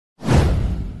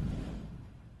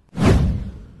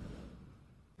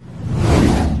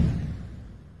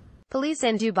Police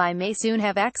in Dubai may soon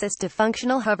have access to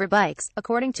functional hoverbikes,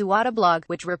 according to AutoBlog,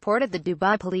 which reported the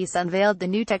Dubai police unveiled the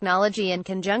new technology in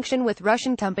conjunction with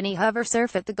Russian company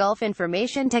Hoversurf at the Gulf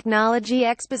Information Technology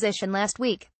Exposition last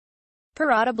week. Per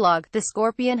AutoBlog, the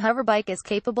Scorpion hoverbike is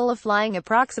capable of flying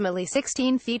approximately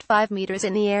 16 feet 5 meters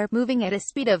in the air, moving at a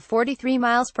speed of 43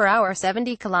 miles per hour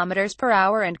 70 kilometers per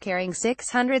hour and carrying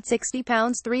 660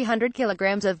 pounds 300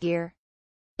 kilograms of gear.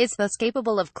 It's thus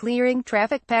capable of clearing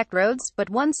traffic-packed roads,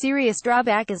 but one serious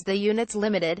drawback is the unit's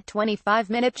limited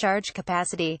 25-minute charge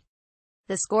capacity.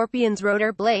 The Scorpion's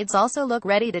rotor blades also look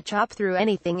ready to chop through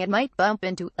anything it might bump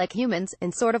into, like humans,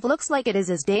 and sort of looks like it is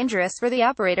as dangerous for the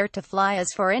operator to fly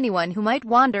as for anyone who might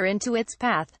wander into its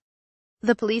path.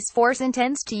 The police force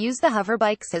intends to use the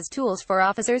hoverbikes as tools for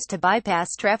officers to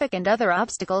bypass traffic and other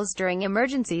obstacles during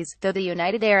emergencies, though the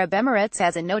United Arab Emirates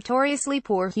has a notoriously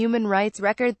poor human rights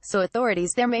record, so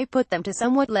authorities there may put them to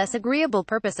somewhat less agreeable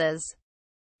purposes.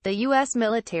 The U.S.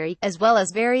 military, as well as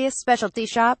various specialty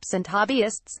shops and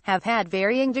hobbyists, have had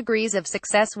varying degrees of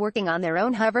success working on their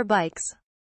own hoverbikes.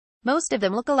 Most of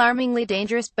them look alarmingly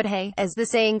dangerous, but hey, as the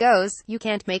saying goes, you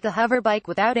can't make a hoverbike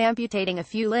without amputating a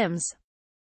few limbs.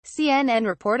 CNN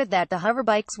reported that the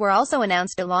hoverbikes were also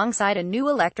announced alongside a new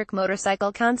electric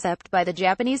motorcycle concept by the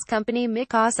Japanese company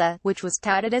Mikasa, which was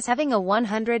touted as having a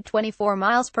 124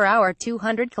 miles per hour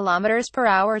 200 kilometers per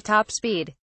hour top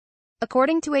speed.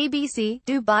 According to ABC,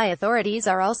 Dubai authorities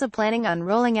are also planning on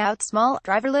rolling out small,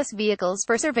 driverless vehicles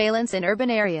for surveillance in urban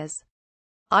areas.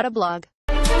 AutoBlog.